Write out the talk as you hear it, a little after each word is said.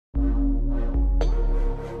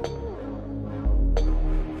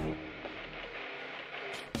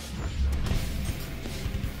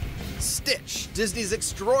Stitch, Disney's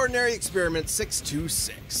extraordinary experiment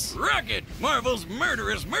 626. Rocket, Marvel's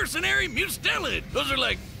murderous mercenary mustelid. Those are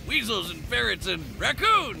like weasels and ferrets and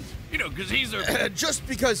raccoons. You know, because he's a... Just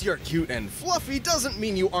because you're cute and fluffy doesn't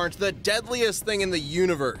mean you aren't the deadliest thing in the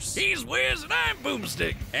universe. He's Wiz and I'm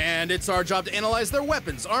Boomstick. And it's our job to analyze their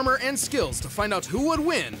weapons, armor, and skills to find out who would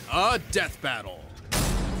win a death battle.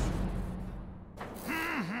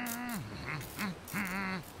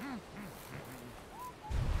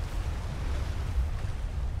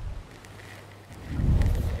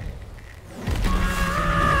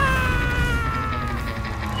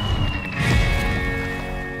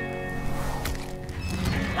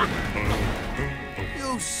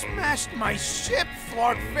 You smashed my ship,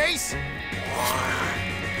 Flark Face!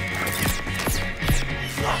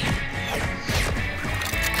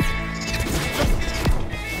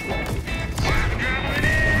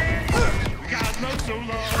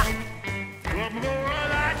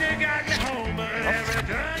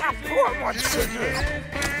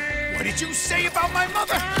 What did you say about my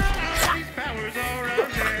mother?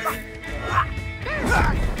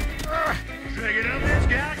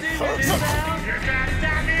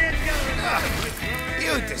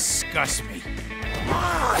 You disgust me.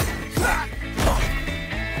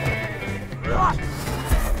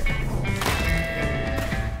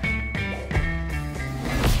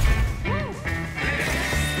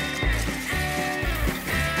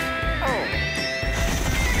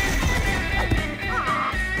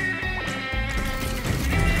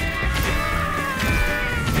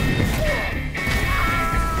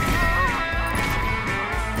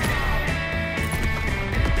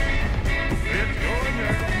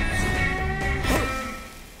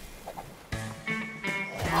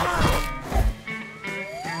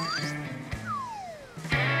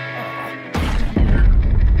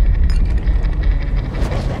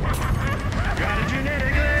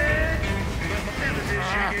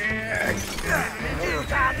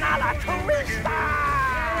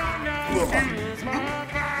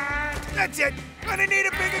 That's it! Gonna need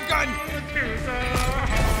a bigger gun!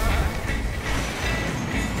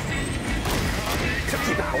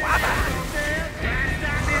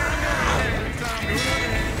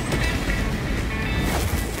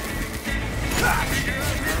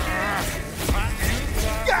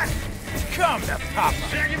 Come to Papa!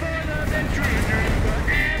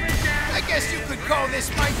 I guess you could call this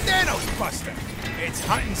my Thanos Buster! It's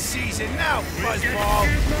hunting season now, Buzzball!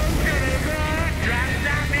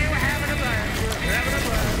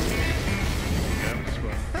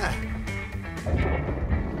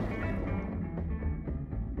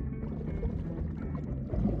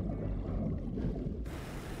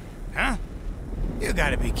 Huh? You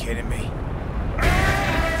gotta be kidding me.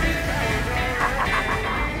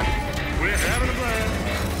 We're having a blast.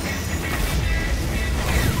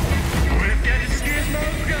 We've got your skis,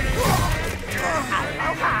 we're gonna...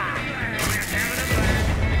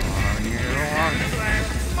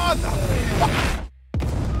 Mother!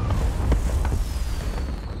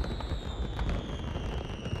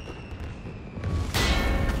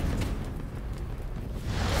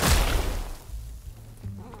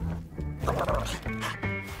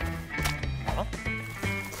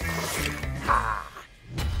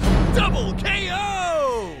 Double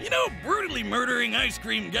KO! You know, brutally murdering ice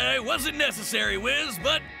cream guy wasn't necessary, Wiz,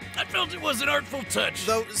 but I felt it was an artful touch.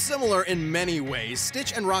 Though similar in many ways,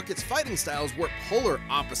 Stitch and Rocket's fighting styles were polar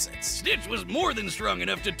opposites. Stitch was more than strong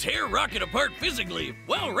enough to tear Rocket apart physically,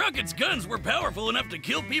 while Rocket's guns were powerful enough to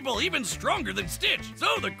kill people even stronger than Stitch.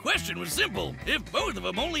 So the question was simple. If both of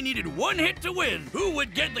them only needed one hit to win, who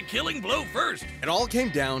would get the killing blow first? It all came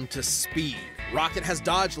down to speed. Rocket has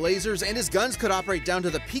dodge lasers, and his guns could operate down to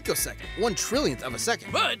the picosecond, 1/1,000,000th of a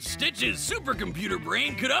second. But Stitch's supercomputer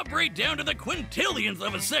brain could operate down to the quintillionth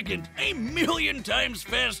of a second, 1,000,000 times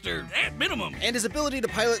faster, at minimum. And his ability to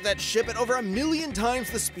pilot that ship at over 1,000,000 times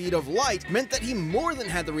the speed of light meant that he more than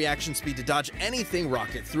had the reaction speed to dodge anything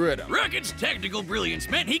Rocket threw at him. Rocket's tactical brilliance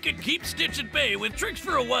meant he could keep Stitch at bay with tricks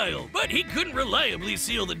for a while, but he couldn't reliably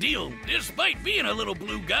seal the deal. Despite being a little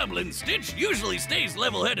blue goblin, Stitch usually stays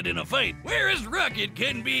level-headed in a fight, whereas Rocket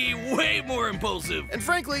can be way more impulsive. And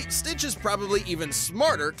frankly, Stitch is probably even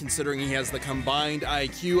smarter considering he has the combined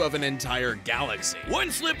IQ of an entire galaxy.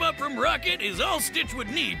 One slip up from Rocket is all Stitch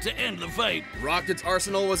would need to end the fight. Rocket's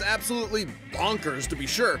arsenal was absolutely bonkers to be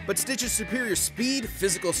sure, but Stitch's superior speed,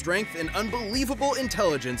 physical strength, and unbelievable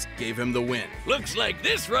intelligence gave him the win. Looks like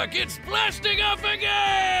this Rocket's blasting off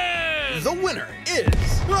again! The winner is...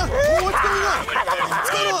 What's going on? What's going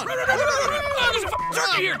on? Oh, there's a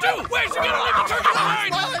turkey here too! Where's he gonna leave the turkey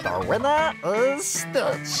behind? The winner is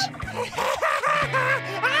Stitch.